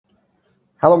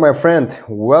Hello, my friend.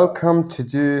 Welcome to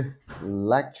the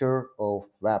lecture of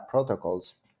web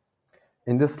protocols.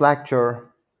 In this lecture,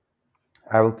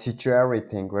 I will teach you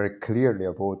everything very clearly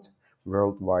about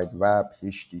World Wide Web,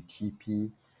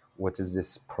 HTTP, what is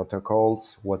this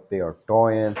protocols, what they are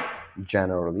doing.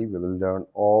 Generally, we will learn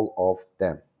all of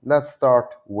them. Let's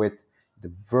start with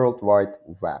the World Wide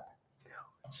Web.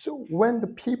 So when the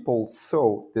people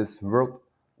saw this World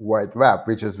Wide Web,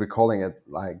 which is we're calling it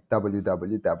like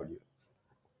www,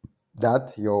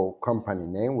 that your company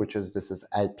name, which is this is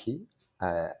IP,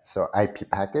 so IP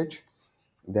package.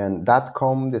 Then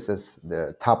 .com, this is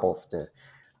the top of the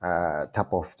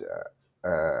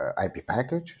IP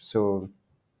package. So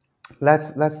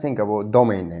let's think about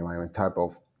domain name. I mean type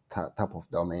of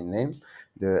domain name.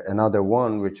 The another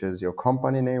one, which is your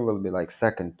company name, will be like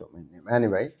second domain name.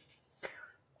 Anyway,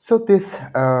 so this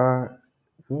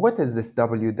what is this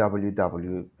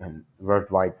www and World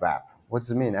Wide Web? What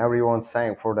does it mean? Everyone's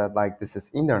saying for that like this is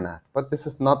internet, but this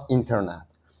is not internet.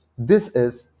 This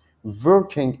is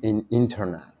working in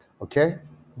internet. Okay,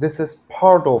 this is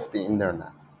part of the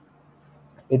internet.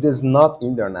 It is not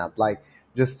internet. Like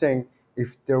just saying,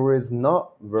 if there is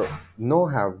no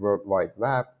have World Wide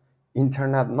Web,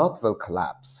 internet not will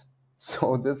collapse.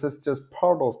 So this is just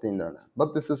part of the internet,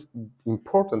 but this is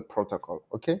important protocol.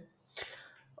 Okay.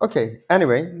 Okay,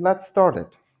 anyway, let's start it.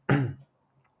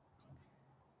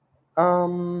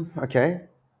 Okay.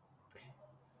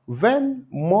 When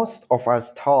most of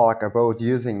us talk about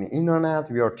using the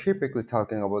internet, we are typically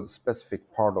talking about a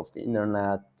specific part of the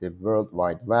internet, the World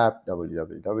Wide Web,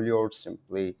 www, or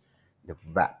simply the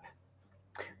web.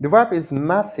 The web is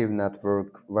massive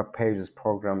network web pages,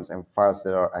 programs, and files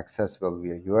that are accessible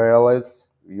via URLs.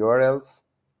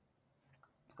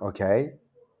 Okay.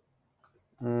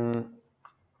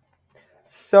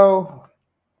 So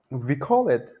we call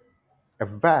it a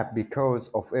web because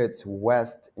of its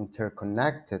vast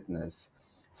interconnectedness,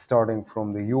 starting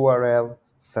from the URL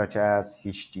such as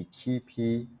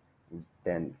HTTP,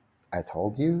 then I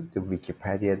told you the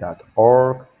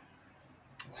wikipedia.org.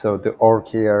 So the org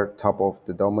here, top of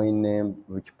the domain name,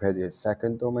 Wikipedia is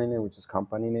second domain name, which is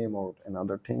company name or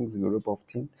another things, group of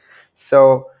team.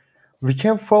 So we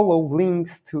can follow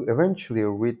links to eventually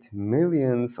read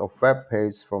millions of web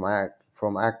pages from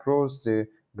across the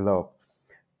globe.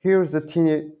 Here's a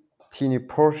teeny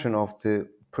portion of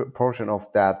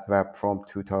that web from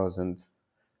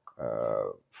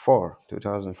 2004.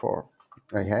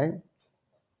 Okay,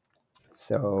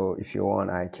 so if you want,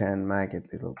 I can make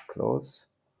it little close.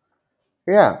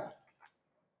 Yeah,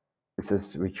 this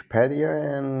is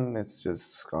Wikipedia, and it's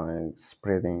just going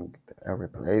spreading every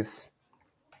place.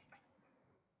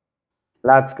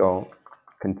 Let's go.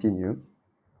 Continue.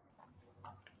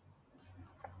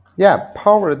 Yeah,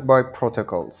 powered by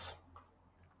protocols.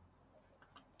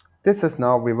 This is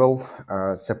now we will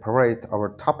separate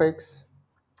our topics.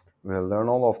 We'll learn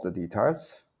all of the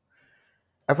details.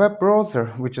 A web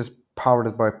browser, which is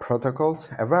powered by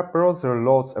protocols, a web browser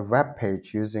loads a web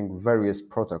page using various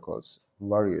protocols.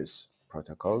 The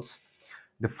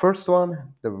first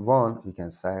one, the one we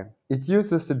can say, it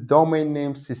uses the domain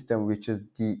name system, which is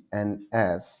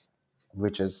DNS,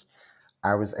 which is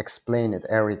I was explaining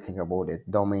everything about it.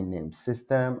 Domain name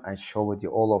system. I showed you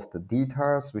all of the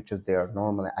details, which is they are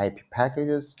normally IP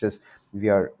packages. Just we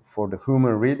are for the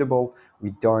human readable. We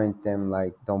joined them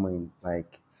like domain,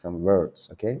 like some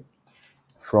words. Okay,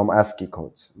 from ASCII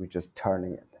codes. We're just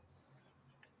turning it.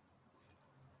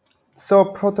 So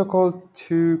protocol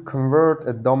to convert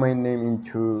a domain name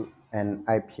into an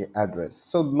IP address.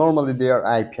 So normally they are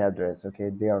IP address. Okay,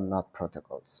 they are not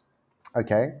protocols.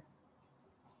 Okay,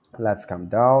 let's come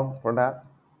down for that.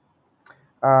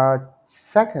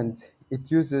 Second, it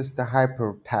uses the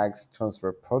Hypertext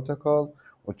Transfer Protocol,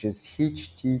 which is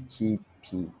HTTP.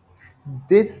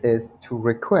 This is to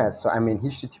request, so I mean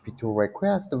HTTP to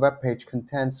request the web page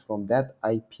contents from that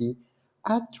IP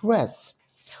address.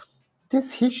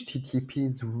 This HTTP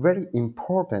is very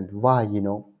important. Why?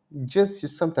 Just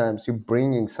sometimes you're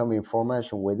bringing some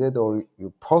information with it or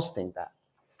you're posting that.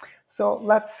 So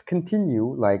let's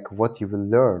continue like what you will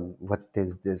learn. What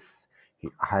is this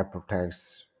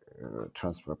hypertext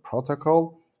transfer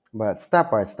protocol? But step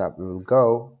by step we will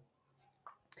go.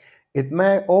 It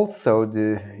may also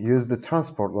use the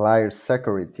transport layer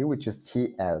security, which is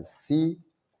TLC,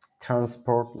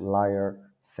 transport layer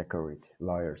security.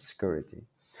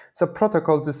 So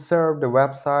protocol to serve the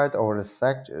website over a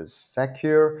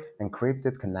secure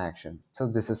encrypted connection. So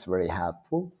this is very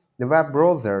helpful. The web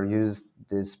browser used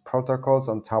these protocols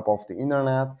on top of the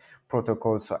internet,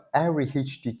 protocol. So every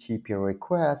HTTP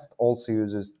request also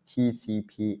uses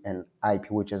TCP and IP,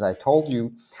 which, as I told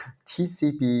you,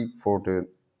 TCP for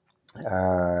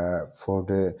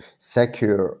the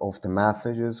secure of the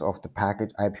messages of the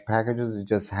package IP packages is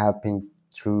just helping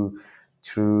to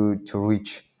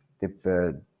reach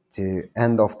the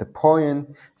end of the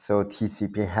point. So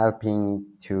TCP helping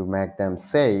to make them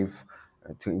safe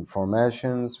to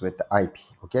informations with the IP.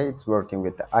 Okay, it's working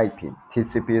with the IP.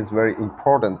 TCP is very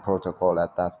important protocol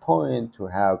at that point to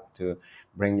help to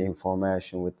bring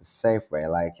information with the safe way,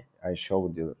 like I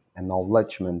showed you,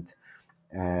 acknowledgement,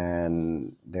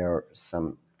 and there are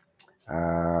some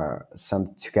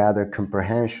together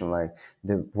comprehension, like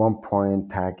the one point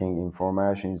tagging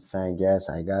information is saying yes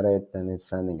I got it, then it's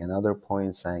sending another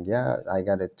point saying yeah I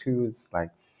got it too. It's like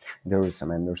there is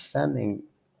some understanding.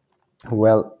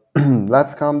 Well,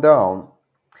 let's calm down.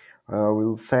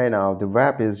 We'll say now the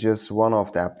web is just one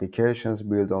of the applications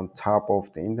built on top of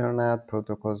the internet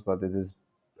protocols, but it is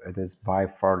by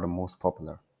far the most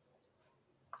popular.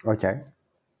 Okay,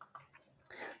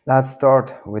 let's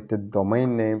start with the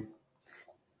domain name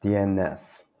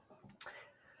DNS.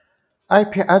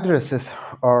 IP addresses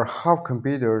are how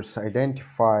computers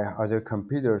identify other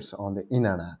computers on the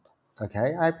internet.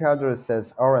 Okay, IP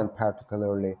addresses aren't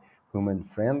particularly human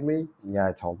friendly. Yeah,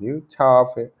 I told you.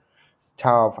 Tough.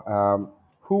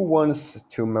 Who wants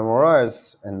to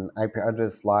memorize an IP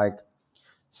address like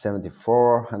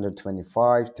 74,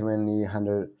 125, 20,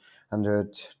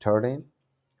 113,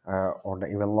 or the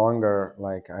even longer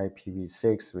like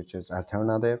IPv6, which is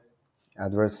alternative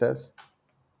addresses?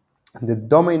 The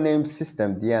domain name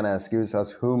system DNS gives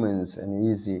us humans an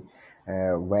easy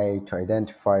way to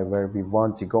identify where we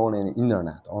want to go on the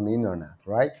internet,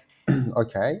 right?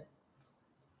 Okay.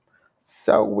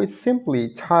 So we simply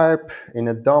type in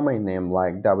a domain name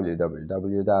like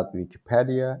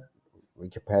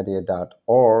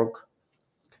wikipedia.org.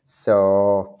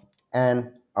 So,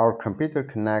 and our computer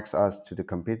connects us to the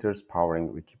computers powering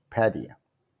Wikipedia.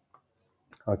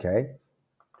 Okay.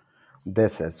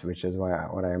 This is, which is what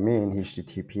I mean,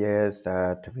 https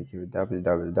that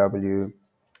www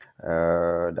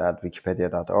that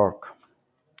wikipedia.org.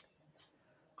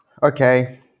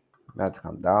 Okay, let's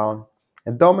come down.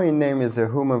 A domain name is a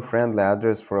human-friendly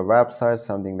address for a website,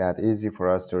 something that easy for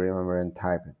us to remember and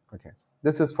type in. Okay,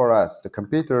 this is for us, the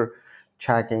computer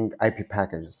checking IP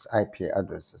packages, IP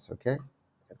addresses. Okay,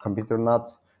 the computer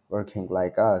not working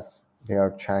like us; they are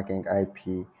checking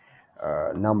IP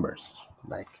numbers,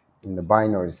 like in the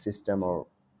binary system or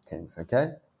things.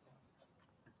 Okay,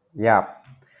 yeah.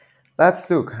 Let's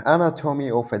look anatomy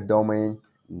of a domain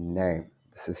name.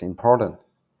 This is important.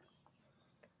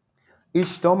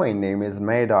 Each domain name is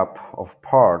made up of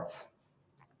parts,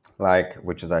 like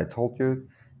which as I told you,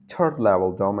 third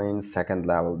level domain, second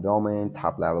level domain,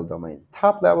 top level domain.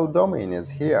 Top level domain is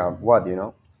here, what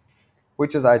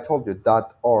which as I told you,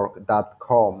 .org,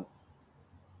 .com,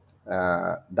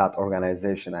 that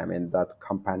organization, I mean that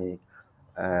company,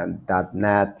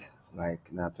 .net,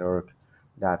 like network,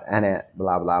 .net,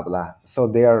 blah blah blah. So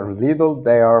they are little,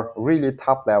 they are really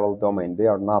top level domain. They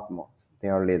are not more. They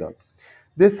are little.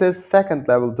 This is second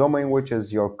level domain, which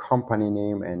is your company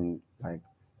name and like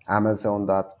Amazon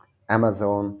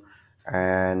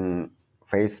and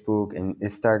Facebook and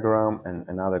Instagram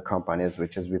and other companies,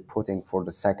 which is we putting for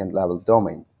the second level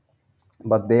domain.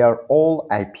 But they are all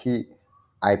IP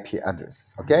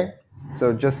addresses. Okay,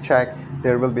 so just check.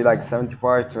 There will be like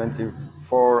 75,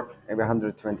 24, maybe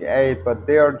 128, but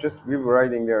they are just we were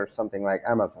writing there something like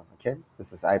Amazon. Okay,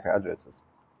 this is IP addresses.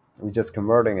 We're just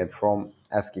converting it from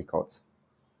ASCII codes.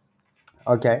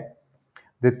 Okay,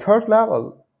 the third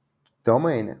level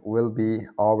domain will be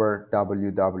our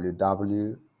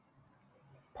www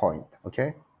point.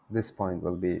 Okay, this point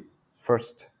will be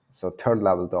first, so third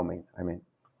level domain, I mean.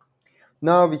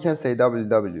 Now we can say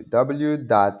www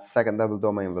dot second level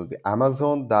domain will be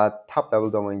Amazon, that top level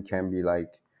domain can be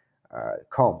like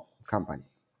company.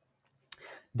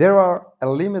 There are a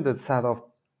limited set of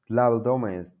level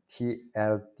domains,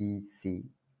 TLDC.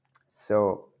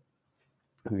 So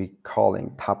we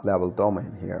calling top level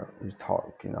domain here, we're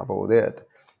talking about it.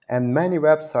 And many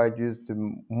websites use the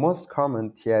most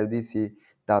common TLDC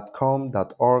 .com,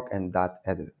 .org, and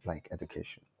 .edu, like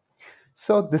education.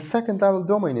 So the second level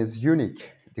domain is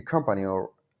unique. The company or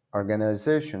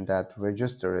organization that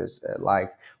registers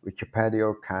like Wikipedia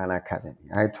or Khan Academy.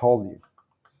 I told you.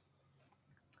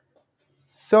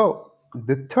 So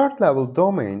the third level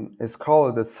domain is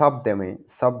called the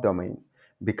subdomain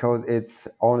because it's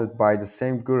owned by the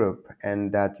same group,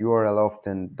 and that URL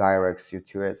often directs you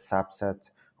to a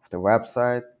subset of the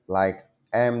website like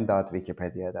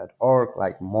m.wikipedia.org,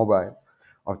 like mobile,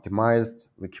 optimized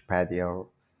Wikipedia,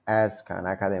 as Khan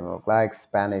Academy, like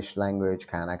Spanish language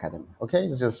Khan Academy. Okay,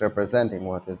 it's just representing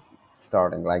what is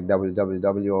starting, like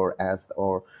www or s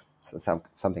or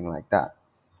something like that.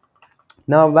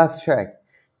 Now let's check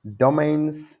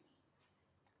domains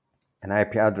and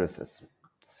IP addresses.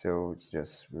 So it's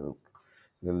just we'll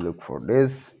look for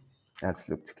this. Let's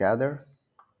look together.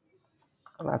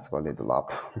 Let's go a little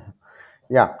up.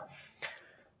 Yeah,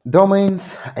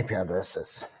 domains, IP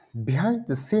addresses. Behind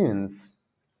the scenes,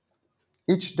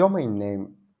 each domain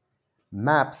name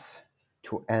maps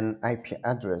to an IP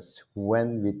address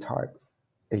when we type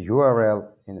a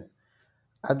URL in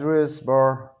address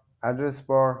bar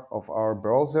of our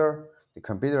browser. The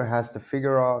computer has to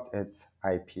figure out its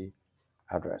IP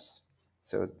address.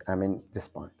 So I mean this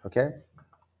point, okay?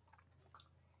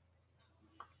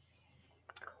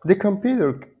 The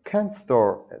computer can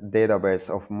store a database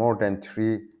of more than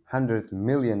 300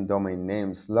 million domain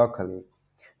names locally,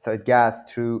 so it goes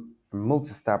through a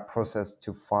multi-step process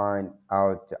to find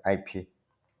out the IP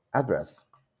address.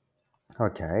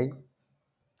 Okay,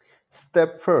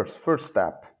 first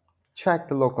step, check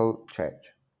the local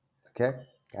cache. Okay,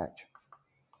 cache.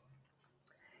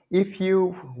 If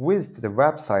you visit the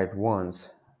website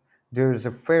once, there's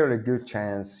a fairly good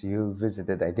chance you'll visit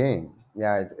it again.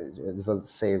 Yeah, it will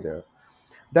save there.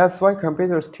 That's why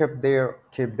computers keep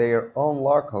their own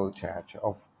local cache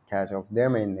of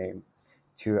domain name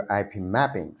to IP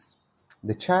mappings.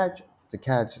 The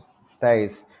cache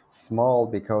stays small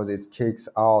because it kicks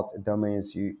out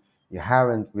domains you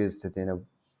haven't visited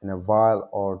in a while,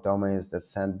 or domains that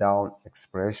send down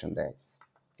expiration dates.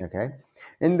 Okay.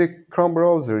 In the Chrome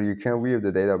browser, you can view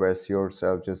the database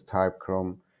yourself. Just type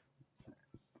Chrome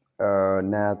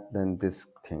net then this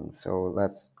thing. So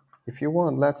if you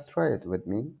want, let's try it with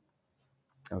me.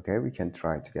 Okay, we can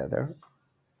try together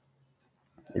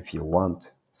if you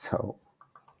want. So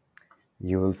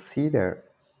you will see there.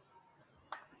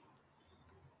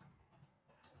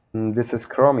 This is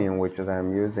Chromium, which is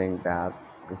I'm using that.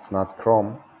 It's not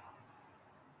Chrome.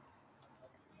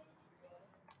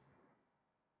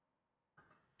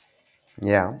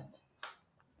 Yeah.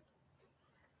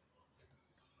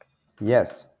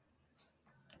 Yes.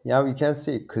 Yeah, we can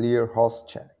see clear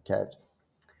host cache,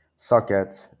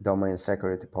 sockets, domain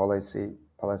security policy,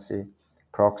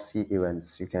 proxy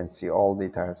events. You can see all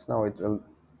details. Now it will.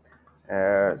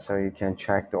 So you can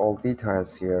check the all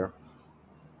details here.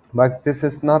 But this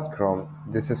is not Chrome.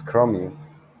 This is Chromium.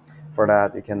 For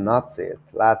that, you cannot see it.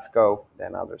 Let's go. The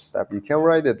another step. You can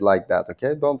write it like that,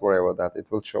 okay? Don't worry about that. It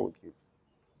will show it you.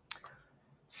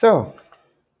 So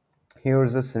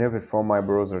here's a snippet from my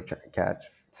browser cache.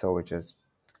 So which is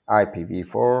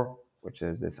IPv4, which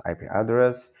is this IP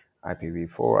address,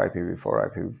 IPv4,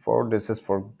 IPv4, IPv4. This is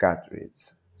for GET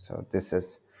reads. So this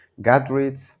is GET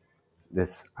reads,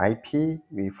 this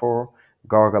IPv4,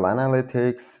 Google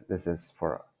Analytics. This is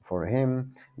for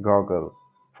him, Google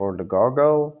for the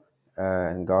Google,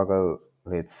 and Google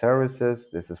Lead Services.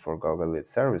 This is for Google Lead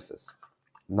Services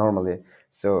normally.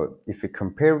 So if you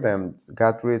compare them,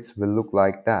 GET reads will look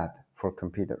like that for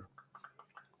computer.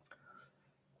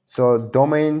 So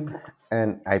domain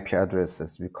and IP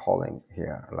addresses we calling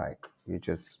here, like we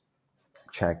just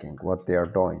checking what they are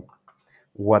doing.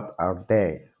 What are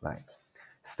they like?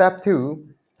 Step two,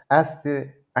 as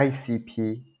the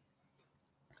ICP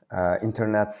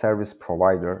internet service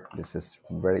provider, this is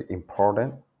very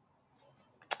important.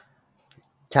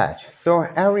 Catch. So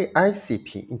every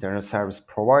ICP internet service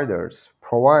providers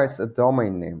provides a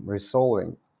domain name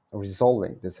resolving.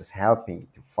 This is helping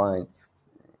to find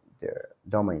the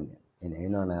domain name in the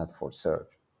internet for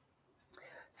search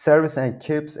service and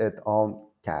keeps it on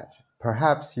cache.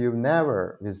 Perhaps you've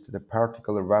never visited a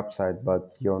particular website,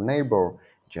 but your neighbor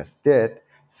just did,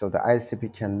 so the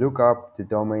ICP can look up the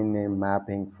domain name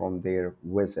mapping from their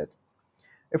visit.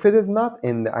 If it is not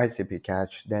in the ICP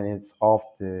cache, then it's off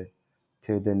to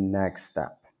the next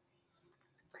step.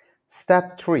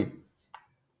 Step 3.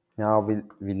 Now we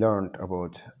learned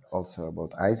about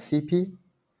ICP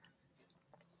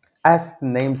as the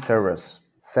name servers.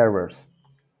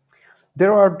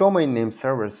 There are domain name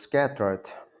servers scattered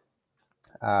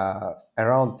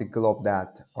around the globe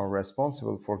that are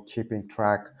responsible for keeping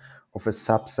track of a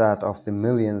subset of the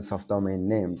millions of domain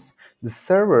names. The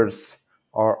servers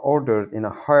are ordered in a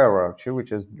hierarchy,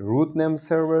 which is root name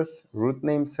servers,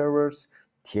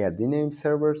 TLD name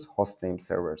servers, host name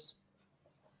servers.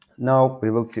 Now we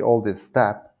will see all this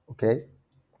step, okay?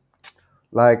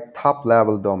 Like top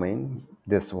level domain,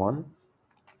 this one,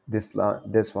 this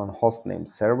one host name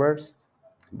servers,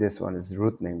 this one is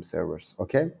root name servers,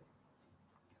 okay?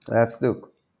 Let's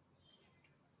look.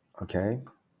 Okay,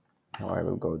 now I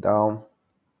will go down.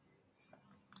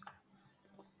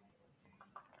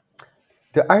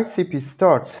 The ICP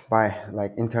starts by,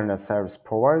 like internet service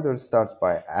provider starts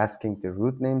by asking the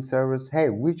root name service, hey,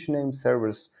 which name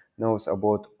service knows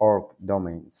about org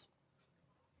domains?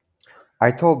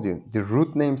 I told you the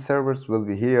root name servers will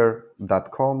be here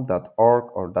 .com, .org,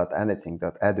 or .anything,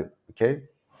 .edu, okay?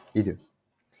 Edu.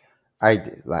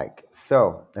 ID, like,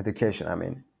 so, education, I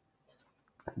mean.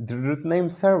 The root name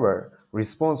server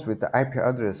responds with the IP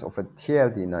address of a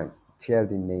TLD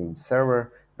name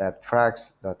server that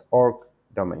tracks .org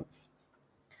domains.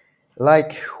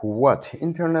 Like what?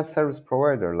 Internet service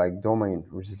provider like domain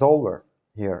resolver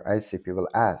here ICP will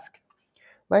ask.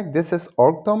 Like this is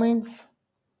org domains?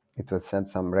 It will send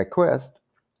some request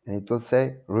and it will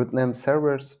say root name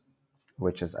servers,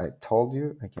 which is I told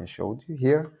you, I can show you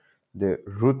here, the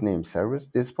root name servers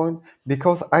this point,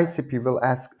 because ICP will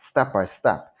ask step by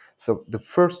step. So the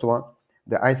first one,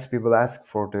 the ICP will ask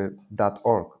for the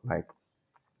 .org, like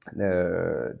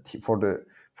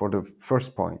for the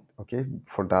first point, okay,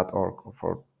 for .org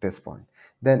for this point.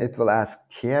 Then it will ask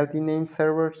TLD name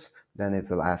servers, then it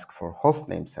will ask for host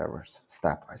name servers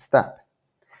step by step.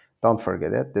 Don't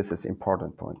forget it, this is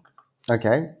important point.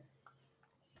 Okay.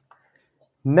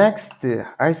 Next, the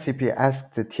ICP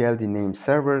asks the TLD name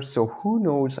server, so who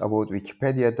knows about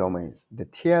Wikipedia domains? The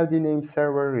TLD name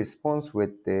server responds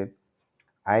with the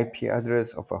IP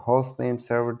address of a host name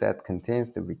server that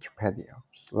contains the Wikipedia.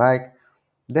 Like,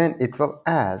 then it will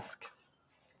ask,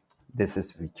 this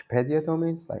is Wikipedia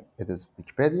domains, like it is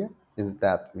Wikipedia, is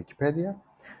that Wikipedia?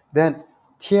 Then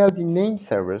TLD name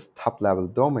servers, top level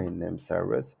domain name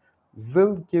servers,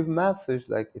 will give message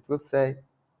like it will say,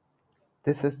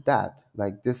 this is that,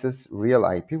 like this is real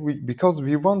IP, because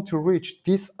we want to reach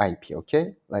this IP,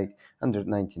 okay, like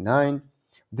 199.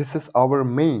 This is our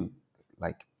main,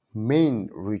 like main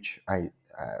reach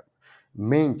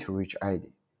main to reach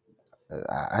ID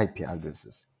IP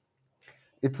addresses.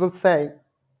 It will say,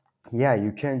 yeah,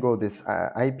 you can go this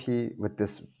IP with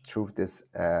this through this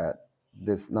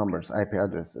numbers IP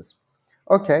addresses.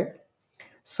 Okay,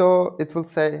 so it will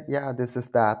say, yeah, this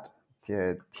is that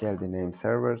TLD name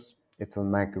servers. It will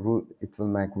make route. It will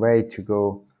make way to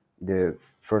go the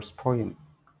first point.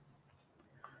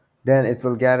 Then it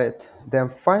will get it. Then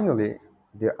finally,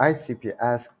 the ICP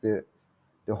asks the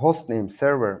hostname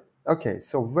server. Okay,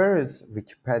 so where is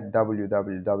Wikipedia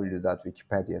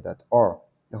www.wikipedia.org?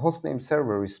 The hostname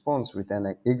server responds with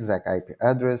an exact IP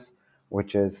address,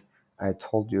 which is I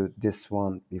told you this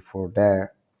one before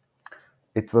there.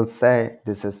 It will say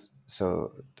this is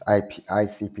so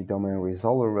ICP domain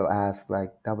resolver will ask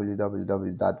like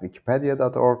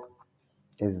www.wikipedia.org.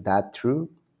 Is that true?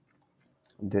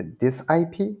 This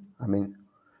IP, I mean,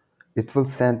 it will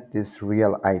send this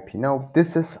real IP. Now,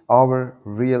 this is our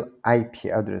real IP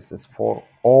addresses for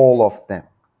all of them.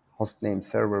 Hostname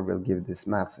server will give this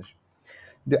message.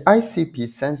 The ICP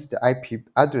sends the IP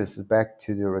addresses back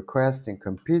to the requesting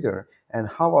computer and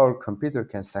how our computer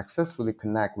can successfully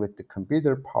connect with the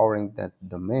computer powering that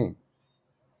domain.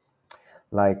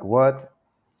 Like what?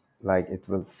 Like it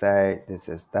will say this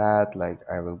is that, like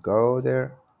I will go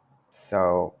there.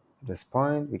 So this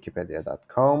point,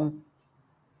 wikipedia.com,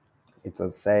 it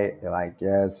will say like,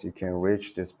 yes, you can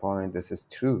reach this point. This is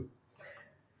true.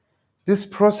 This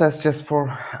process just for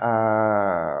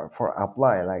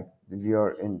apply, like we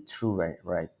are in true way,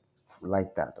 right?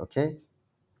 Like that, okay?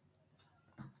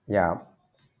 Yeah.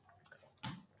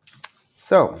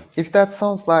 So if that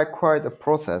sounds like quite a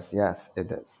process, yes,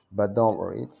 it is. But don't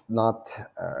worry, it's not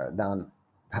done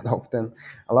that often.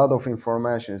 A lot of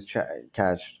information is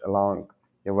cached along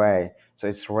the way. So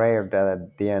it's rare that a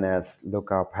DNS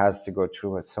lookup has to go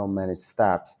through so many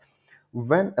steps.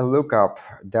 When a lookup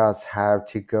does have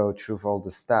to go through all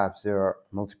the steps, there are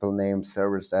multiple name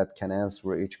servers that can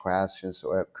answer each question,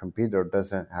 so a computer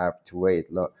doesn't have to wait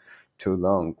too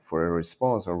long for a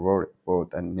response or worry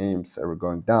about a name server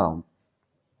going down.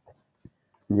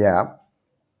 Yeah,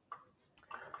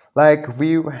 like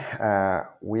we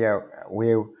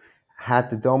had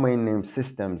the domain name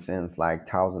system since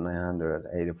like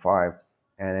 1985,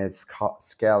 and it's uh,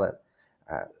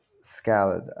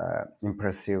 scaled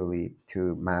impressively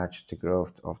to match the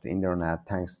growth of the internet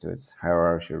thanks to its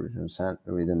hierarchy,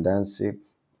 redundancy,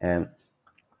 and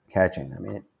caching. I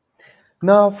mean,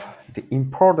 now the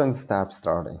important step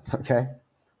starting. Okay,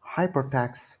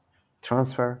 hypertext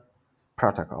transfer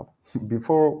protocol.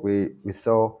 Before we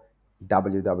saw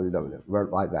www, World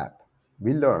Wide Web.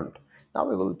 We learned. Now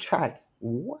we will check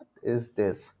what is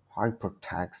this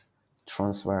hypertext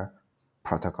transfer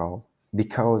protocol,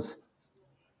 because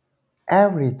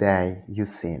every day you've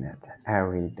seen it,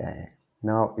 every day.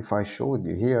 Now if I showed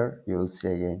you here, you will see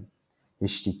again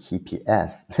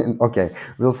HTTPS. Okay,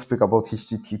 we'll speak about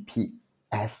HTTP.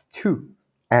 S2,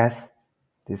 S,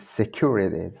 the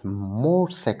security is more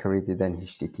security than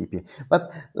HTTP.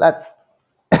 But let's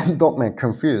don't make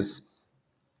confused.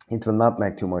 It will not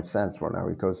make too much sense for now,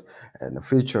 because in the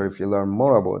future, if you learn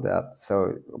more about that,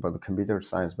 so about the computer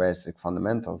science basic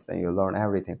fundamentals, then you learn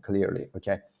everything clearly.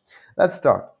 Okay, let's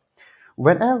start.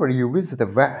 Whenever you visit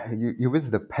you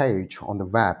visit a page on the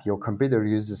web, your computer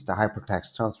uses the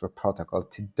hypertext transfer protocol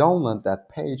to download that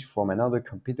page from another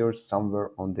computer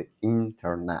somewhere on the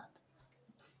internet.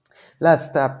 Let's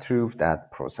step through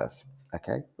that process.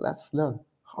 Okay, let's learn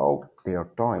how they are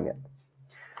doing it.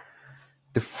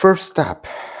 The first step: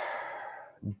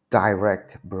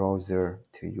 direct browser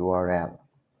to URL.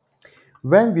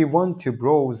 When we want to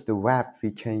browse the web, we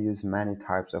can use many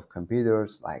types of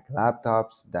computers like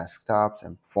laptops, desktops,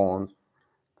 and phones,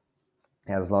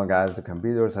 as long as the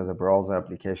computer has a browser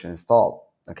application installed.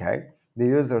 Okay, the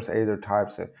users either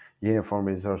types a uniform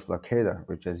resource locator,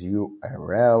 which is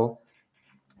URL,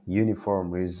 uniform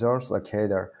resource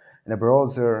locator, in a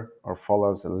browser, or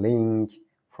follows a link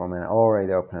from an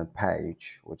already opened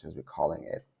page, which is we're calling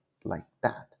it like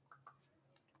that.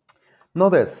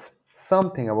 Notice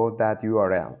something about that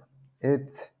URL.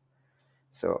 It's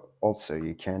so also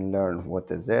you can learn what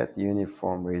is it,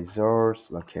 uniform resource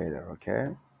locator. Okay,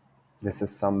 this is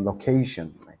some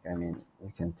location, like, I mean,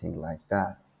 you can think like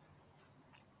that.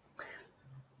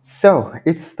 So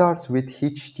it starts with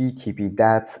HTTP.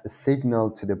 That's a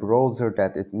signal to the browser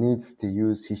that it needs to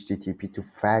use HTTP to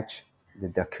fetch the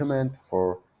document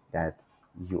for that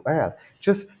URL.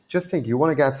 Just think, you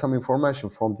want to get some information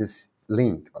from this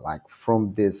link, like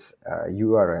from this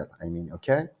URL. I mean,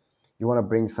 okay, you want to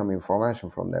bring some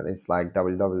information from there. It's like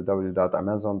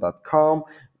www.amazon.com.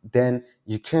 Then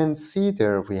you can see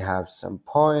there we have some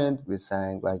point. We're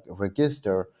saying like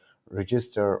register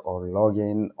or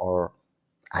login, or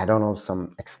I don't know,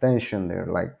 some extension there,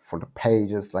 like for the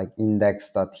pages, like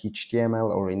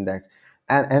index.html or index,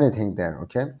 and anything there.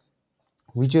 Okay,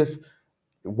 we just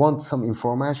want some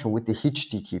information with the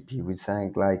HTTP. We're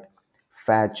saying like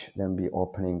fetch, then be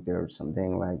opening there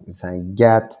something like we're saying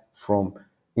get from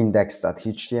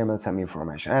index.html some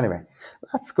information. Anyway,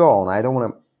 let's go on. I don't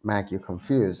want to make you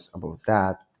confused about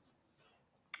that.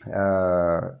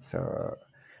 So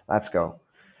let's go.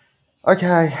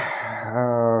 Okay,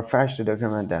 fetch the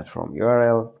document that from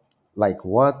URL, like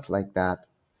what, like that.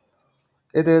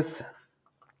 It is,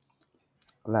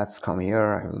 let's come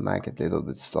here. I will make it a little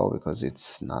bit slow because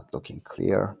it's not looking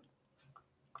clear.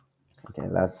 Okay,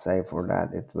 let's say for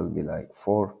that it will be like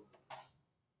 4.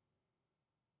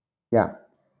 Yeah.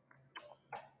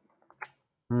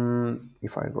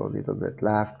 If I go a little bit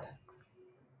left,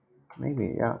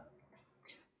 maybe, yeah.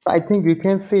 I think you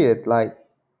can see it like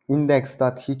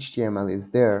index.html is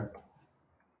there.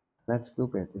 Let's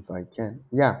look at if I can.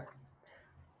 Yeah,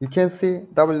 you can see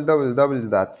www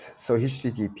dot, so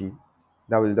http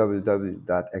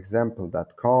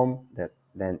www.example.com, that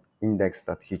then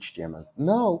index.html.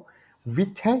 Now we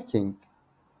taking,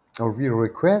 or we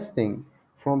requesting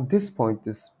from this point,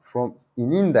 this from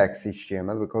in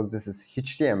index.html, because this is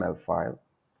HTML file.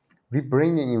 We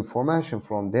bringing information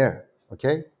from there.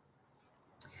 Okay,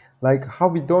 like how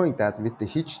we doing that with the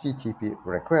HTTP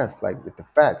request, like with the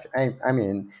fetch. I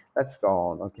mean, let's go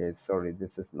on. Okay, sorry,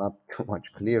 this is not too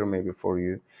much clear maybe for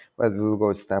you, but we'll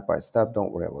go step by step.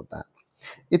 Don't worry about that.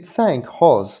 It's saying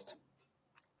host.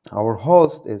 Our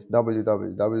host is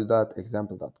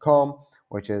www.example.com,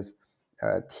 which is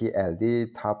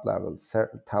TLD, top level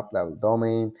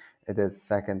domain. It is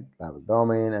second level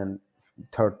domain and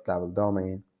third level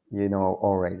domain. You know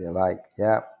already. Like,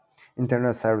 yeah,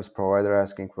 internet service provider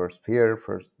asking first here,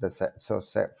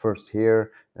 first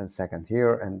here, then second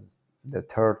here, and the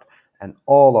third, and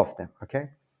all of them. Okay,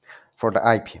 for the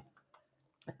IP.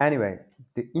 Anyway,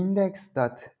 the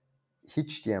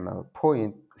index.html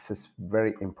point, this is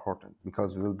very important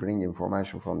because we will bring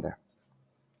information from there.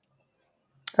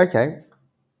 Okay,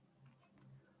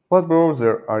 what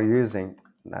browser are you using?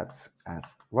 Let's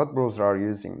ask, what browser are you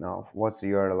using now? What's the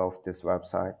URL of this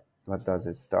website? What does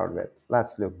it start with?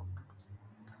 Let's look.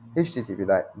 http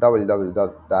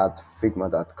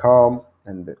www.figma.com,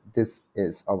 and this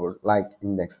is our like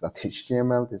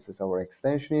index.html. This is our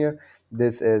extension here.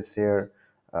 This is here,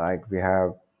 like we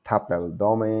have top level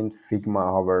domain, Figma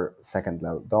our second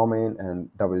level domain,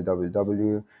 and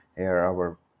www here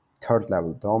our third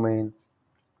level domain.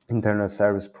 Internet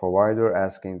service provider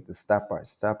asking the step by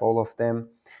step, all of them.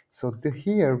 So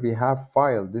here we have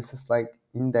file. This is like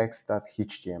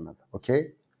index.html.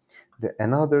 Okay, the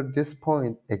another this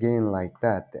point again like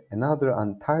that, the another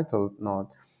untitled node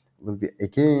will be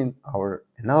again our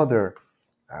another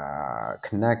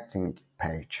connecting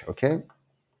page. Okay,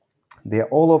 They're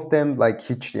all of them like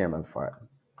HTML file.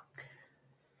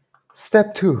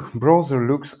 Step 2, browser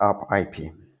looks up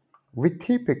IP. We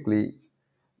typically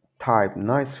type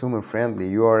nice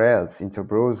human-friendly URLs into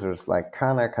browsers like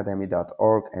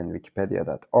khanacademy.org and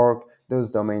wikipedia.org.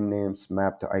 Those domain names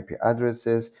map to IP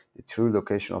addresses, the true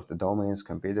location of the domains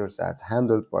computers that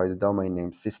handled by the domain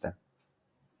name system.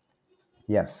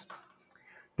 Yes,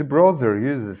 the browser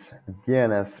uses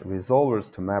DNS resolvers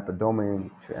to map a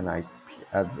domain to an IP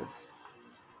address.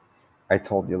 I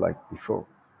told you like before.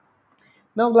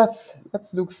 Now let's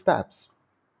look steps.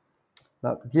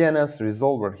 Now DNS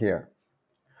resolver here.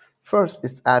 First,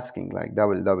 it's asking like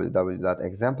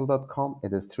www.example.com.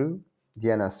 It is true.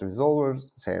 DNS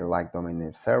resolvers say like domain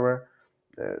name server.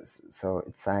 So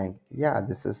it's saying, yeah,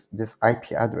 this is this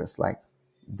IP address. Like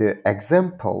the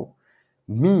example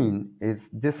mean is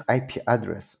this IP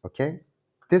address. Okay,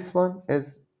 this one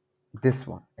is this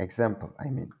one. Example. I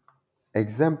mean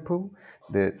example.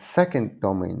 The second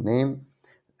domain name,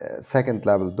 second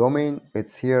level domain.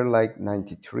 It's here like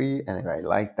 93, and I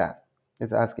like that.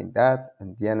 It's asking that,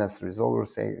 and DNS resolver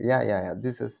say, yeah,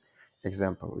 this is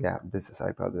example. Yeah, this is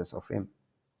IP address of him.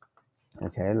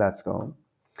 Okay, let's go.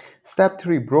 Step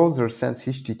 3, browser sends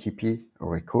HTTP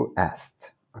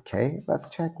request. Okay, let's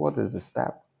check what is the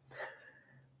step.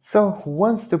 So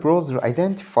once the browser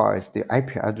identifies the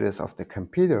IP address of the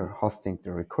computer hosting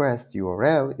the request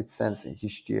URL, it sends a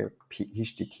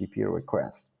HTTP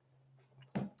request.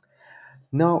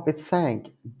 Now it's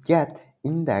saying get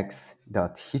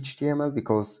index.html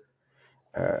because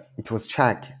it was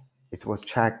checked it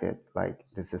like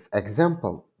this is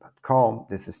example.com,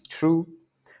 this is true.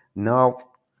 Now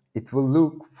it will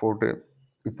look for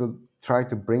it will try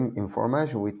to bring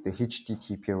information with the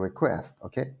HTTP request.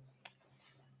 Okay,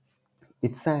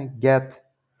 it's saying get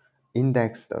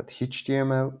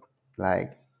index.html,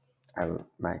 like I will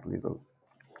make little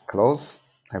close,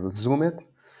 I will zoom it.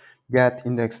 Get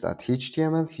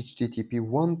index.html HTTP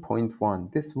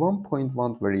 1.1. This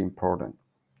 1.1 very important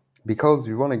because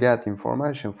we want to get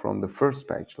information from the first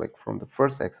page, like from the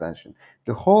first extension.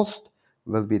 The host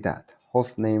will be that.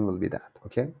 Host name will be that.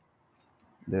 Okay.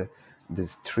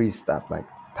 This three step like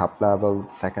top level,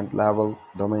 second level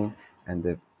domain, and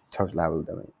the third level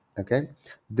domain. Okay.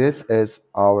 This is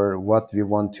our what we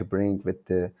want to bring with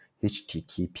the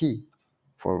HTTP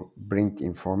for bring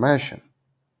information.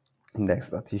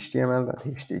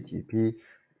 Index.html.http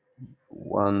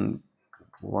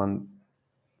 1.1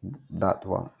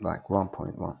 like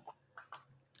 1.1.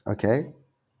 Okay,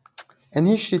 an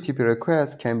HTTP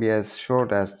request can be as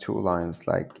short as 2 lines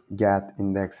like get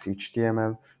index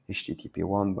html http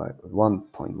 1 by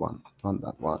 1.1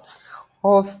 1.1.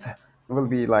 Host will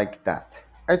be like that.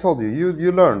 I told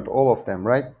you learned all of them,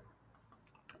 right?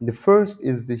 The first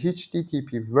is the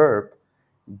HTTP verb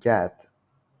get.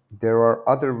 There are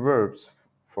other verbs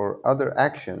for other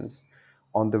actions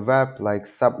on the web, like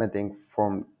submitting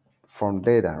form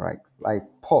data, right? Like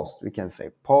post, we can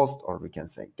say post, or we can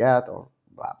say get, or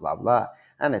blah blah blah.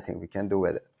 Anything we can do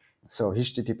with it. So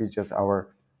HTTP is just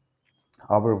our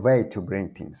way to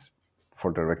bring things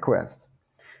for the request.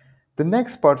 The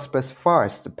next part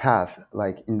specifies the path,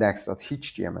 like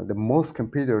index.html. The most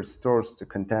computer stores the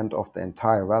content of the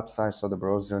entire website, so the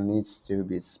browser needs to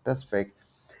be specific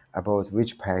about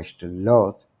which page to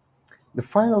load. The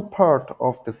final part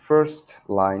of the first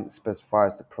line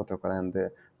specifies the protocol and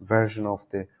the version of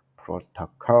the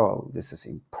protocol. This is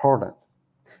important.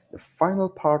 The final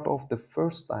part of the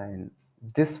first line,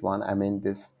 this one, I mean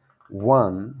this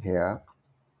one here,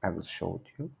 I will show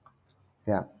it you.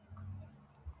 Yeah,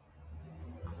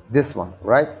 this one,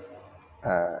 right?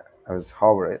 I was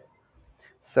hover it.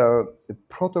 So the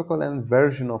protocol and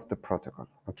version of the protocol,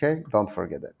 okay? Don't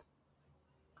forget it.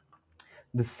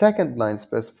 The second line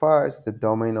specifies the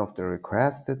domain of the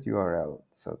requested URL.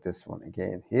 So this one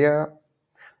again here,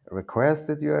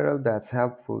 requested URL. That's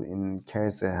helpful in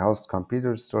case a host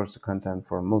computer stores the content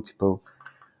for multiple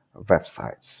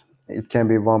websites. It can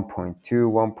be 1.2,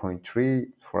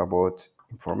 1.3 for about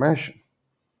information.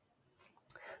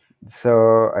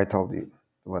 So I told you,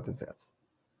 what is that?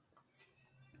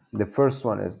 The first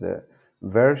one is the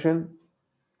version.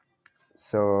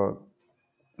 So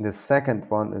the second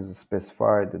one is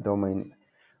specify the domain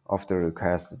of the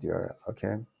requested URL.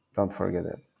 Okay, don't forget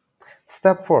it.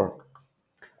 Step 4,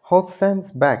 host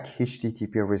sends back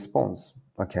HTTP response.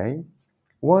 Okay,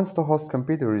 once the host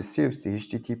computer receives the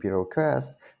HTTP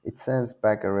request, it sends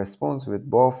back a response with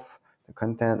both the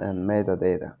content and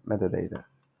metadata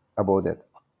about it.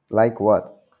 Like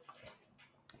what?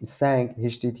 It's saying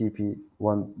HTTP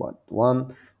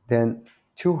 1.1, then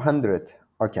 200.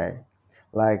 Okay,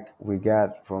 like we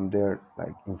get from there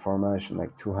like information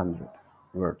like 200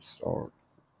 words or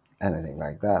anything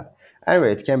like that.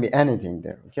 Anyway, it can be anything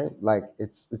there. Okay, like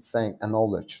it's saying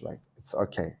acknowledge, like it's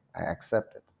okay, I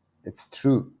accept it, it's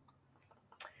true.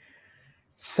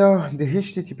 So the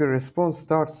HTTP response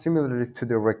starts similarly to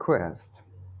the request,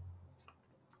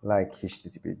 like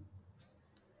HTTP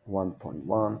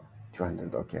 1.1,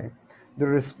 200. Okay, the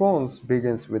response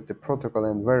begins with the protocol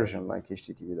and version, like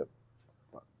HTTP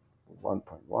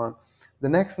 1.1. The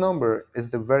next number is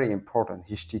the very important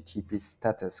HTTP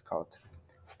status code,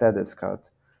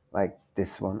 like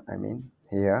this one, I mean,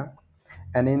 here.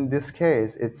 And in this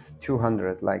case, it's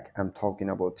 200, like I'm talking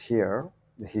about here,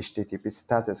 the HTTP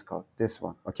status code, this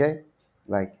one, okay?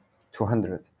 Like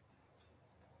 200.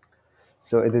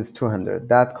 So it is 200.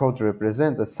 That code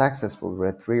represents a successful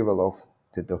retrieval of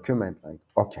the document, like,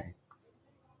 okay.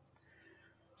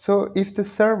 So if the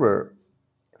server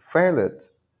failed,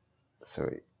 so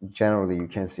generally you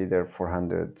can see there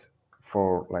 400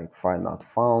 for like file not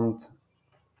found.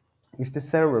 If the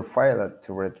server failed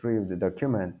to retrieve the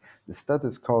document, the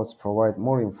status codes provide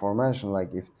more information,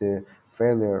 like if the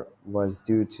failure was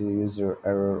due to user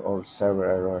error or server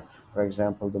error. For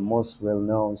example, the most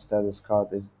well-known status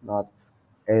code is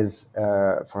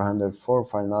 404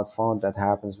 file not found. That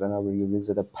happens whenever you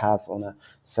visit a path on a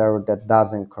server that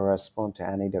doesn't correspond to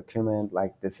any document.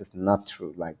 Like this is not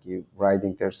true. Like you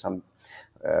writing there's some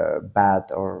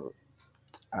bad or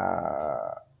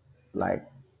like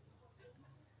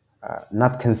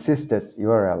not consistent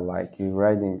URL, like you're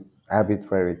writing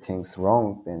arbitrary things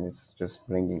wrong, then it's just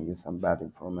bringing you some bad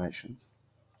information.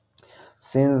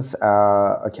 Since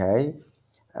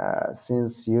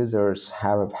since users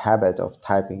have a habit of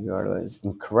typing URLs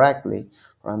incorrectly,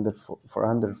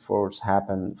 404s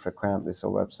happen frequently,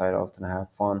 so websites often have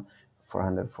fun.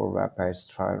 404 web pages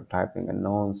try typing a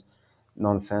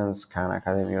nonsense Khan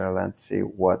Academy URL and see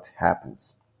what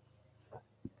happens.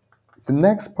 The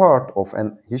next part of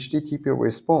an HTTP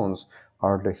response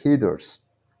are the headers.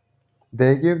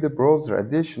 They give the browser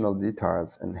additional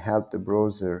details and help the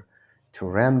browser to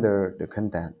render the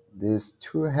content. These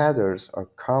two headers are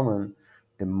common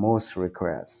the most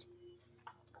requests,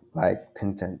 like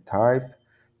content type,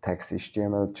 text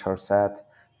HTML, charset,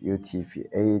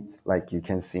 UTF-8, like you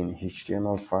can see in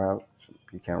HTML file.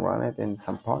 You can run it in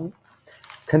some point.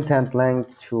 Content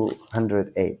length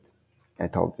 208, I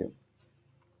told you.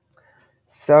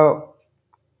 So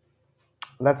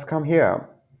let's come here.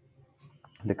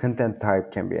 The content type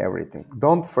can be everything.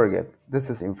 Don't forget,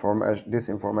 this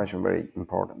information very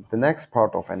important. The next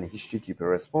part of an HTTP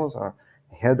response are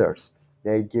headers.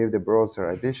 They give the browser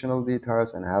additional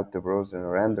details and help the browser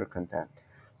render content.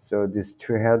 So these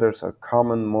two headers are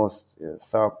common most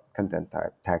sub content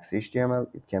type. Text HTML,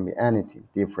 it can be anything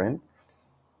different.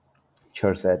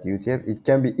 Charset UTF, it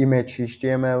can be image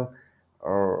HTML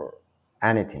or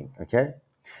anything, okay?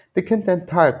 The content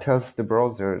type tells the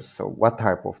browser so what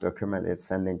type of document it's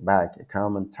sending back. A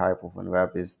common type of a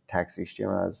web is text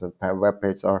HTML, as well. Web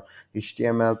pages are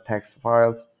HTML text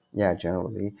files. Yeah,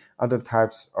 generally. Other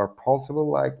types are possible,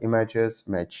 like images,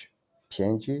 image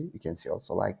PNG. You can see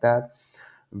also like that.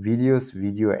 Videos,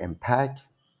 video MPEG,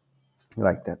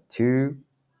 like that too.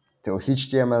 So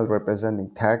HTML representing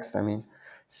text. I mean,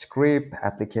 script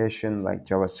application like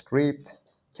JavaScript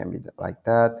can be like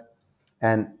that,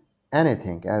 and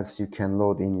anything else you can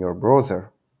load in your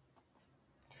browser.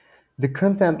 The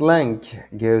content length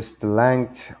gives the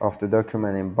length of the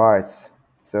document in bytes.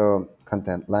 So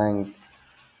content length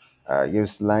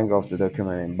gives the length of the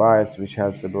document in bytes, which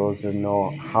helps the browser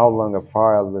know how long a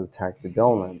file will take to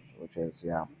download, which is,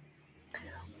 yeah.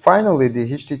 Finally, the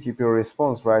HTTP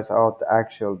response writes out the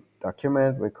actual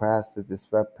document requested. This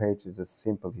web page is a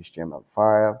simple HTML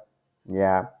file.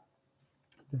 Yeah,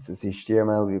 this is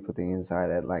HTML. We're putting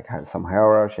inside it like some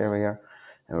hierarchy over here.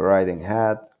 And we're writing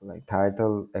head, like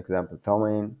title, example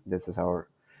domain. This is our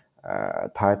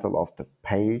title of the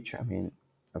page. I mean,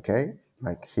 okay,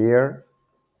 like here,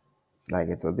 like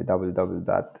it will be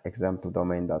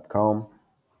www.exampledomain.com.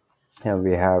 And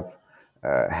we have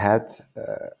head,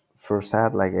 first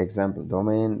head, like example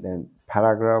domain, then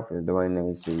paragraph. Your domain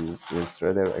name is to use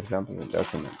illustrator examples and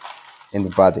documents in the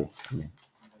body. I mean.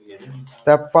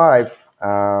 Step 5,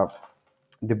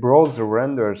 the browser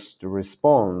renders the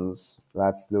response.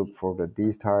 Let's look for the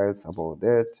details about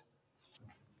it.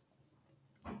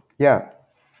 Yeah.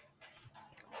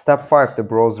 Step 5, the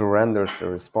browser renders the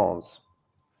response.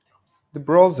 The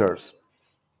browsers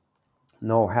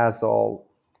now has all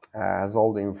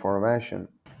the information.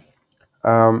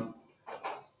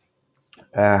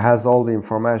 Has all the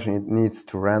information it needs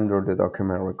to render the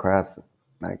document request.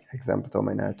 like example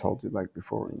domain I told you like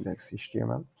before, index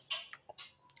HTML.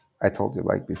 I told you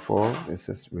like before, this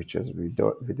is which is we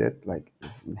did like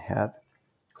this in head.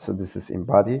 So this is in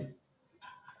body,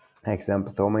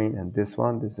 example domain, and this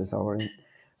is our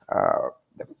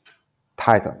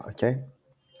title. Okay,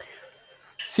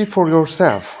 see for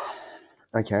yourself.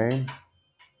 Okay,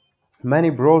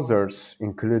 many browsers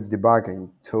include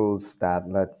debugging tools that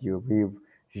let you view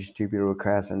HTTP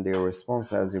requests and their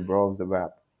response as you browse the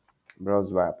web.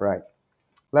 Right?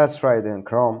 Let's try it in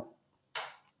Chrome.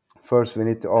 First, we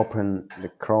need to open the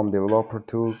Chrome developer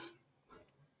tools.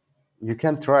 You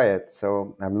can try it,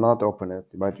 so I'm not open it,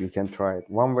 but you can try it.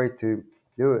 One way to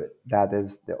do it, that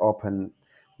is the open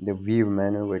the view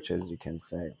menu, which is you can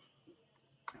say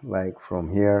like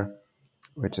from here,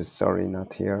 which is sorry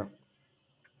not here.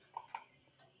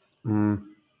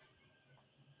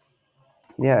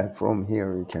 Yeah, from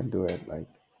here you can do it. Like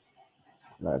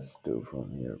let's do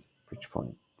from here. Which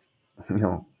point?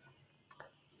 No.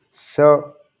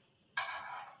 So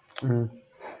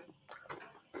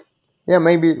yeah,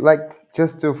 maybe like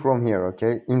just do from here.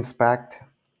 Okay, inspect,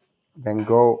 then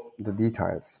go the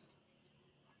details.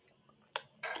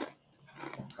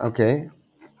 Okay,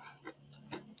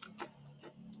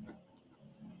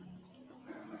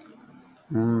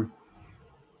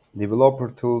 developer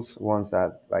tools, once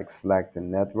that like select the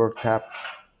network tab.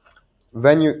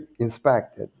 When you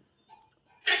inspect it,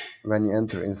 when you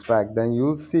enter inspect, then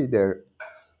you'll see there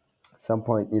some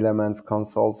point elements,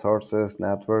 console, sources,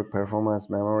 network, performance,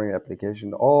 memory,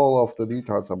 application, all of the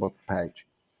details about the page.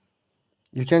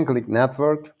 You can click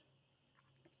network,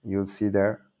 you'll see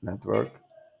there network.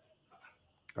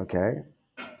 Okay,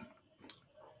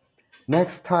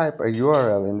 next, type a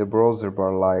URL in the browser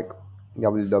bar like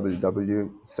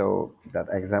www, so that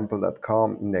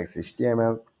example.com, index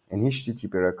HTML, and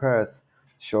HTTP request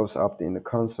shows up in the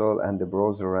console and the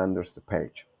browser renders the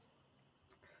page.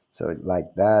 So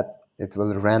like that, it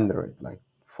will render it like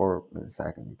for a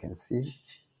second. You can see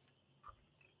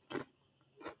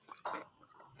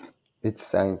it's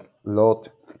saying load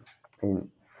in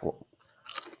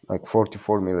like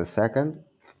 44 millisecond.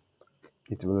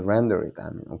 It will render it. I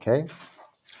mean, okay,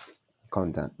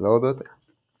 content loaded.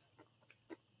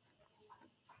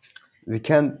 We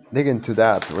can dig into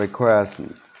that request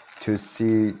to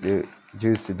see the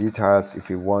juicy details. If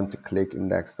you want to click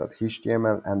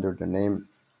index.html under the name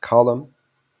column,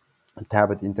 a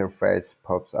tablet interface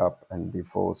pops up and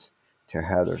defaults to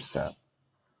header tab.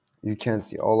 You can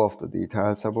see all of the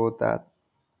details about that,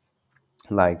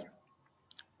 like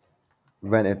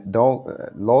when it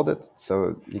loaded.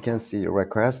 So you can see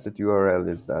requested URL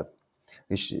is that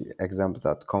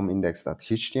example.com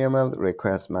index.html,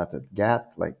 request method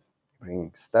get, like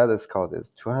bringing status code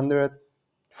is 200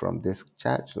 from disk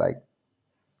charge, like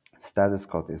status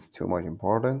code is too much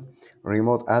important.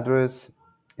 Remote address,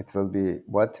 it will be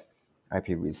what?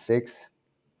 IPv6.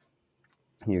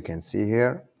 You can see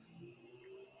here.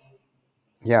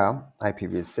 Yeah,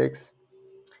 IPv6.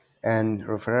 And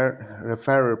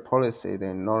referrer policy,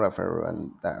 then no referrer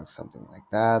and that, something like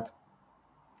that.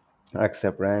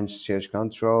 Accept range, change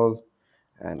control,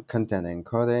 and content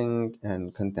encoding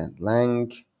and content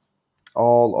length.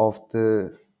 All of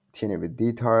the teeny bit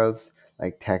details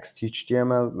like text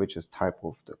HTML, which is type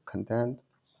of the content.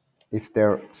 If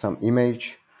there some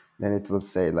image, then it will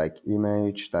say like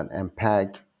image, then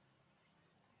mpeg.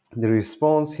 The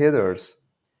response headers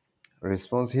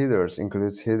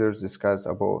includes headers discussed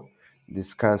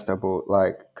about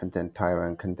like content type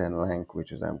and content length,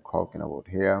 which is I'm talking about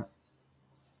here.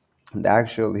 The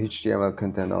actual HTML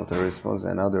content of the response,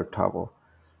 another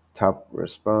top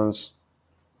response.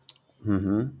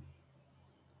 In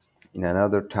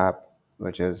another tab,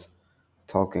 which is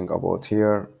talking about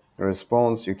here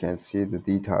response, you can see the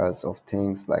details of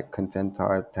things like content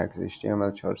type, text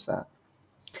HTML, chart that.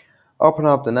 Open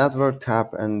up the network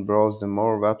tab and browse the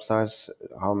more websites.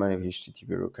 How many HTTP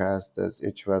requests does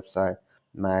each website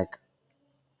make?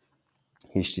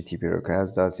 HTTP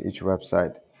requests does each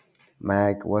website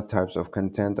make? What types of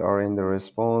content are in the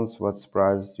response? What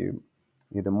surprised you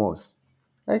the most?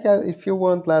 Okay, if you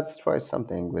want, let's try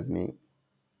something with me.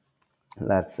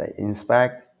 Let's say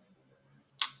inspect.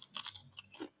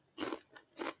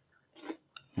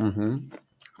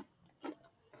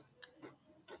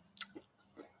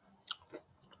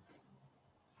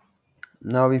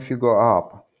 Now if you go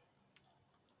up,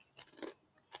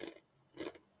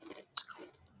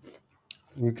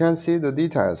 you can see the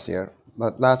details here,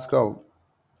 but let's go.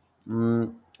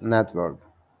 Network.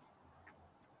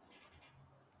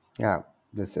 Yeah,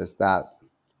 this is that.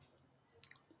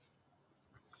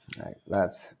 Right,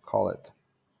 let's call it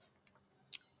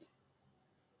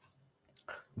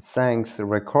Thanks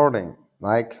recording.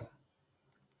 Like,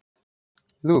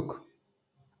 look,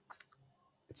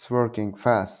 it's working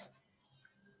fast.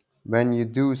 When you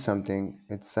do something,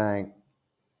 it's saying,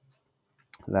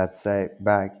 let's say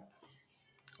back,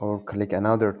 or click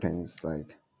another things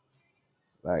like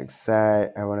say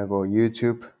I want to go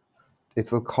YouTube.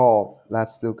 It will call.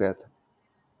 Let's look at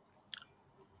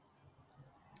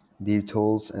the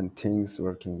tools and things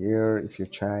working here. If you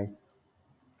try,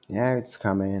 yeah, it's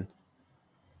coming.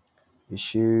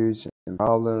 Issues and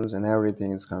problems and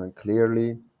everything is coming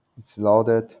clearly. It's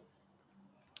loaded,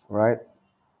 right?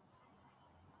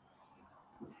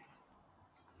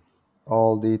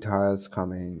 All details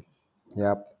coming.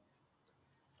 Yep,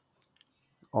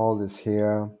 all this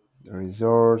here, the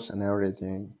resource and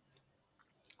everything.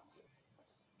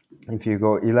 If you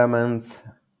go elements,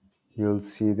 you'll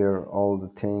see there all the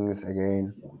things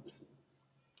again.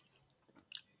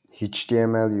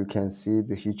 HTML, you can see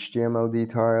the HTML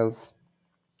details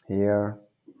here,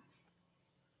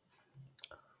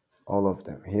 all of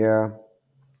them here.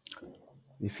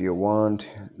 If you want,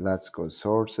 let's go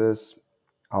sources,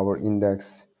 our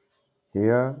index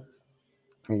here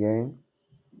again.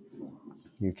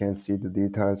 You can see the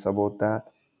details about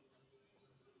that.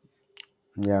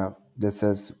 Yeah, this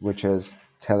is which is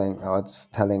telling us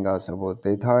about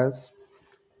details.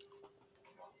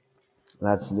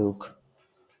 Let's look.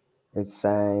 It's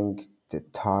saying the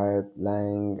type,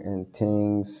 length, and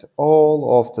things.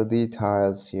 All of the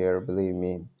details here, believe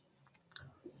me.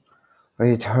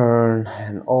 Return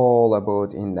and all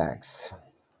about index.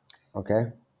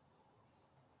 Okay,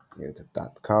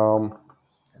 youtube.com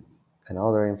and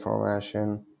other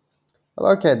information.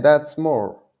 Well, okay, that's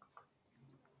more.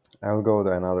 I'll go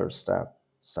to another step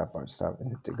by step. I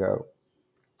need to go.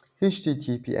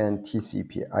 HTTP and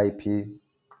TCP IP.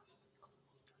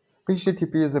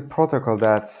 HTTP is a protocol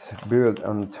that's built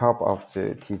on top of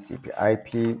the TCP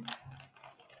IP.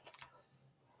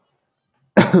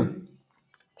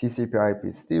 TCP IP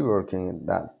is still working in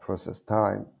that process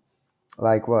time.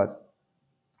 Like what?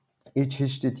 Each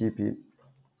HTTP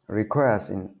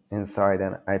request inside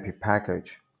an IP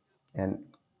package, and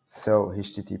so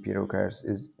HTTP request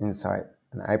is inside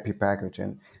an IP package,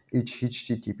 and each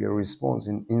HTTP response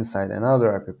inside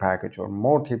another IP package, or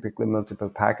more typically multiple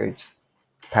packets,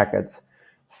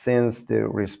 since the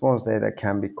response data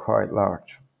can be quite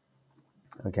large.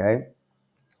 Okay,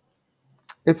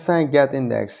 it's saying get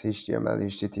index HTML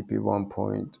HTTP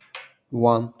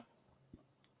 1.1.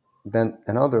 Then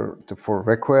another for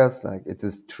request, like it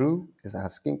is true, is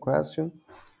asking question.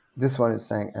 This one is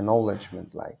saying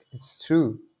acknowledgement, like it's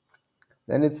true.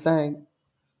 Then it's saying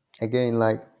again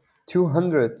like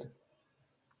 200,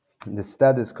 the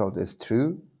status code is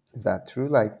true. Is that true?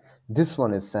 Like this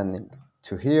one is sending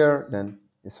to here, then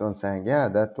this one saying, yeah,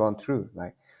 that one true.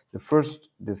 Like the first,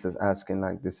 this is asking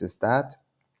like this is that.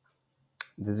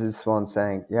 This is one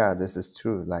saying, yeah, this is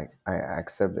true. Like I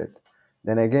accept it.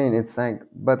 Then again, it's saying,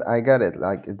 but I got it.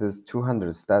 Like it is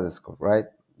 200 status code, right?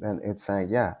 Then it's saying,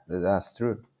 yeah, that's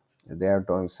true. They are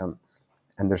doing some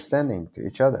understanding to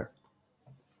each other.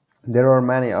 There are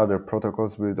many other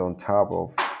protocols built on top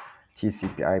of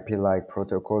TCP/IP, like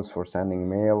protocols for sending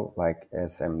mail, like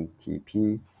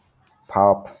SMTP,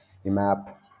 POP,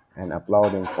 IMAP, and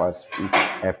uploading files,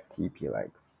 FTP,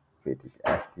 like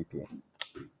FTP.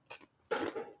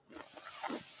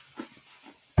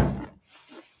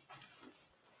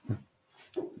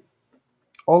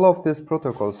 All of these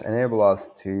protocols enable us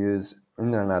to use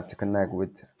internet to connect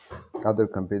with other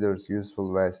computers.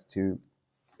 Useful ways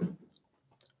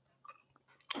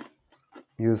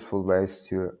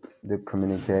to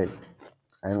communicate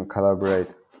and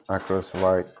collaborate across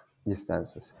wide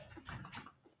distances.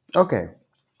 Okay,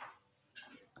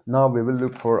 now we will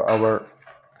look for our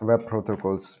web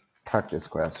protocols practice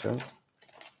questions.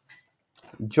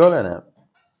 Jolene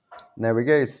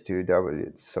navigates to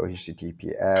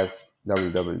HTTPS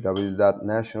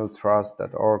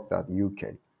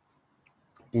www.nationaltrust.org.uk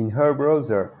in her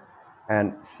browser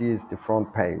and sees the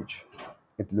front page.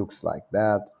 It looks like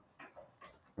that.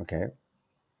 Okay,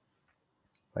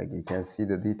 like you can see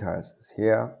the details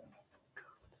here.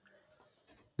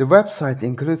 The website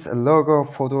includes a logo,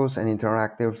 photos, an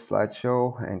interactive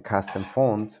slideshow, and custom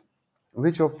font.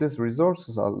 Which of these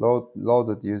resources are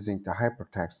loaded using the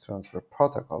Hypertext Transfer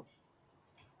Protocol?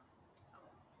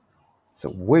 So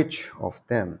which of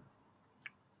them?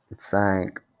 It's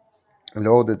saying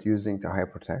loaded using the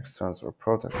Hypertext Transfer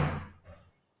Protocol.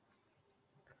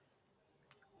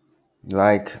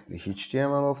 Like the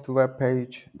HTML of the web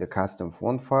page, the custom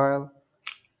font file,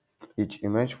 each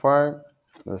image file,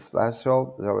 the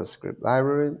slideshow, JavaScript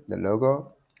library, the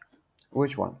logo.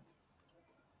 Which one?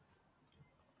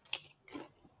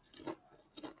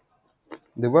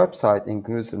 The website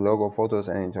includes the logo, photos,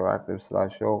 and interactive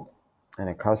slideshow and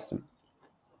a custom.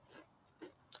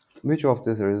 Which of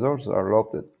these resources are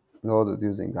loaded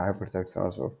using the Hypertext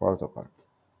Transfer Protocol?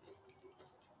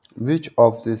 Which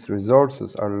of these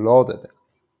resources are loaded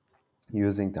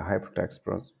using the Hypertext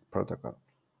Protocol?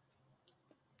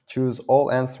 Choose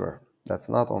all answer. That's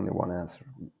not only one answer,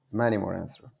 many more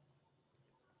answers.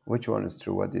 Which one is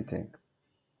true? What do you think?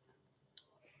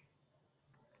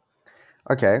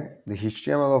 Okay, the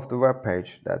HTML of the web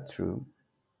page, that's true.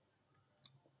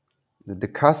 The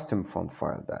custom font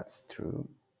file, that's true.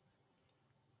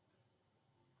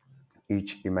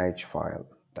 Each image file,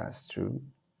 that's true.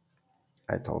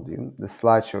 I told you. The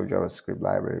slideshow JavaScript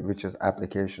library, which is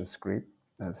application script,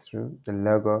 that's true. The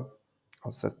logo,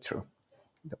 also true.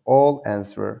 The all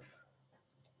answer,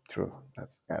 true.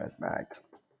 Let's get it back.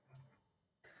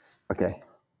 Okay.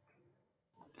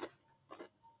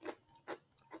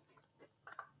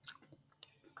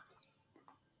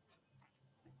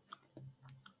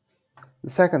 The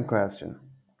second question.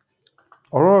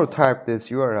 Aurora typed this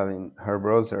URL in her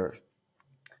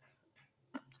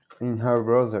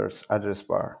browser's address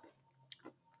bar.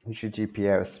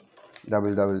 https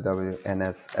www.nssl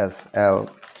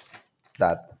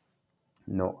dot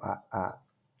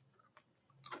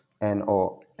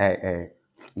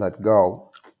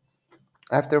noaa.go.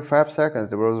 After 5 seconds,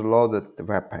 the browser loaded the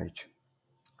web page.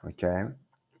 Okay.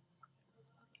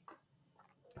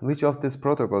 Which of these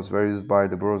protocols were used by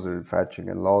the browser in fetching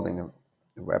and loading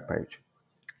the web page?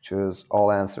 Choose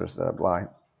all answers that apply.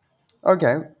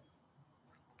 Okay.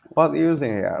 What we're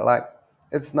using here, like,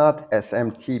 it's not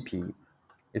SMTP.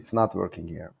 It's not working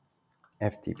here.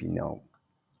 FTP, no.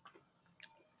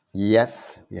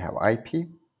 Yes, we have IP,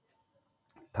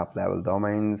 top level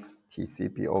domains,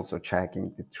 TCP, also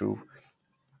checking the truth.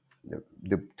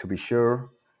 To be sure,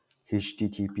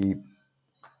 HTTP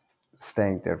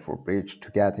staying there for bridge to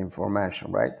get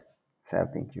information, right? It's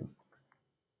helping you.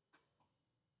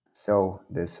 So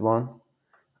this one,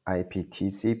 IP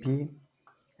TCP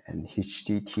and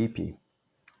HTTP,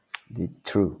 the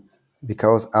true.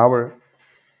 Because our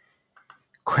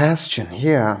question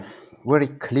here, very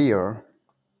clear,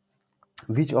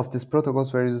 which of these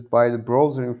protocols were used by the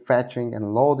browser in fetching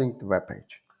and loading the web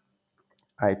page?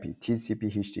 IP,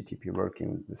 TCP, HTTP working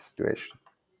in this situation.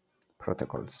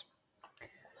 Protocols.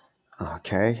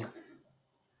 Okay.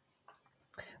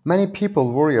 Many people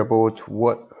worry about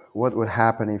what would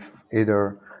happen if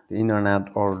either the internet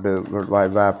or the World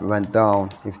Wide Web went down,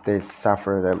 if they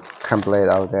suffered a complete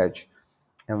outage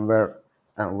and were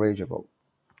unreachable.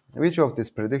 Which of these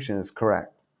predictions is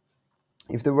correct?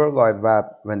 If the World Wide Web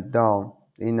went down,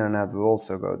 the internet will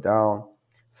also go down,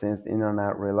 since the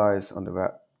internet relies on the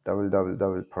web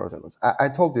www protocols. I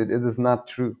told you it is not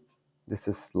true. This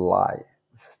is lie.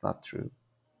 This is not true,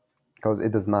 because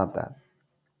it is not that.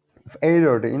 If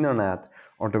either the internet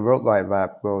or the World Wide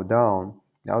Web go down,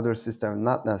 the other system will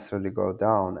not necessarily go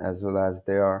down, as well as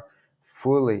they are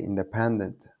fully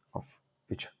independent of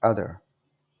each other.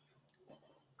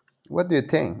 What do you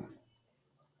think?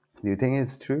 Do you think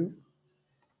it's true?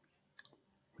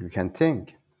 You can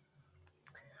think.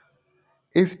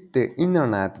 If the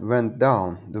internet went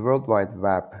down, the World Wide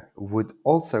Web would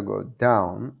also go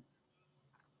down,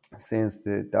 since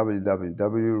the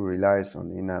www relies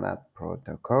on internet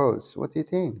protocols. What do you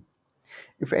think?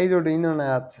 If either the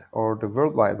internet or the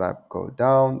World Wide Web go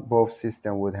down, both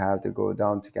systems would have to go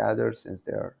down together, since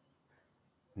they are...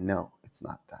 No, it's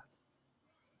not that.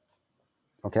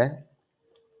 Okay?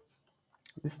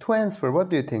 These two answers, what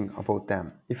do you think about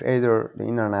them? If either the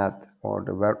internet or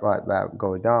the World Wide Web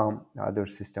go down, the other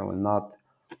system will not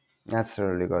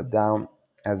necessarily go down,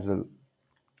 as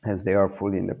they are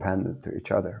fully independent to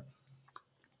each other.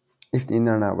 If the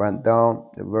internet went down,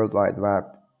 the World Wide Web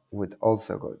would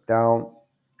also go down,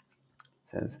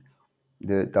 since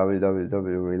the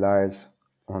www relies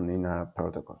on the internet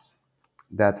protocols.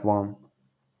 That one,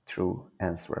 true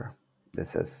answer.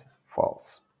 This is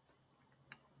false.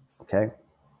 Okay?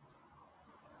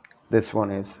 This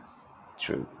one is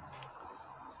true.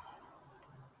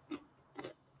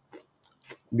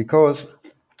 Because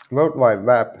World Wide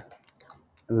Web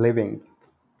living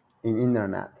in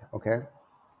internet, okay?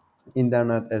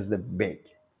 Internet is the big,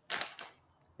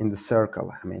 in the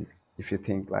circle. I mean, if you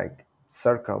think like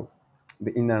circle,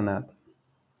 the internet,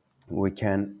 we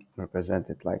can represent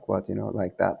it like what,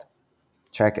 like that.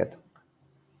 Check it.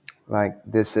 Like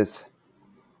this is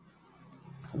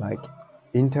like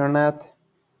internet.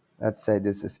 Let's say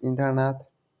this is internet,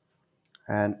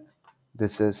 and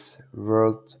this is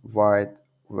World Wide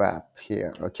Web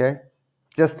here, okay?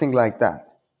 Just think like that.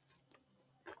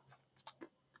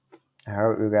 I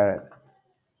hope you got it.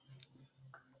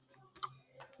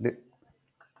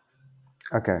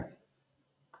 Okay,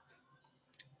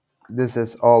 this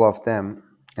is all of them.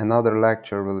 Another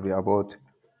lecture will be about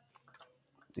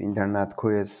the internet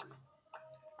quiz.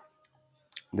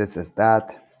 This is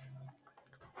that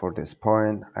for this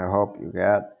point. I hope you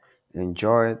get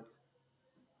enjoyed.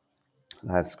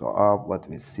 Let's go up what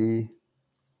we see,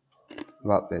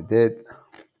 what we did.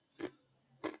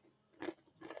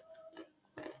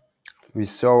 We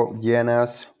saw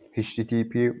DNS,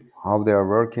 HTTP, how they are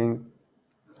working.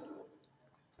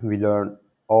 We learned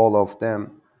all of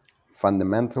them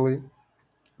fundamentally,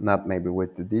 not maybe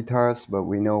with the details, but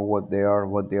we know what they are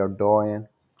doing,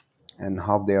 and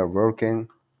how they are working,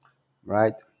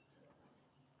 right?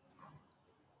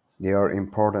 They are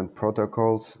important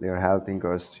protocols. They are helping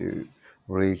us to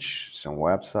reach some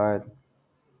website.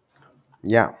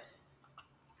 Yeah,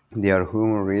 they are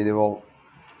human readable.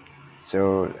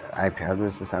 So IP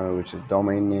addresses, which is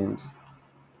domain names.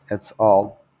 It's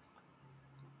all.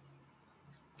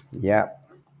 Yeah,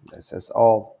 this is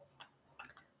all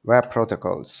web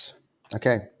protocols.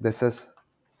 Okay, this is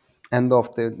end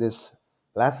of this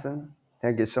lesson.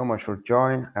 Thank you so much for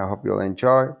joining. I hope you'll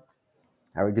enjoy.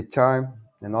 Have a good time.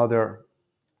 Another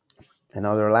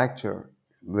lecture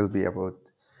will be about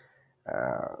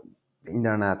the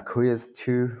internet quiz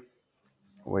 2,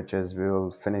 which is we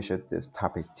will finish it this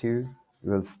topic 2.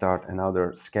 We'll start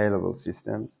another scalable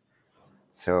systems.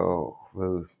 So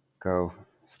we'll go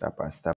step by step.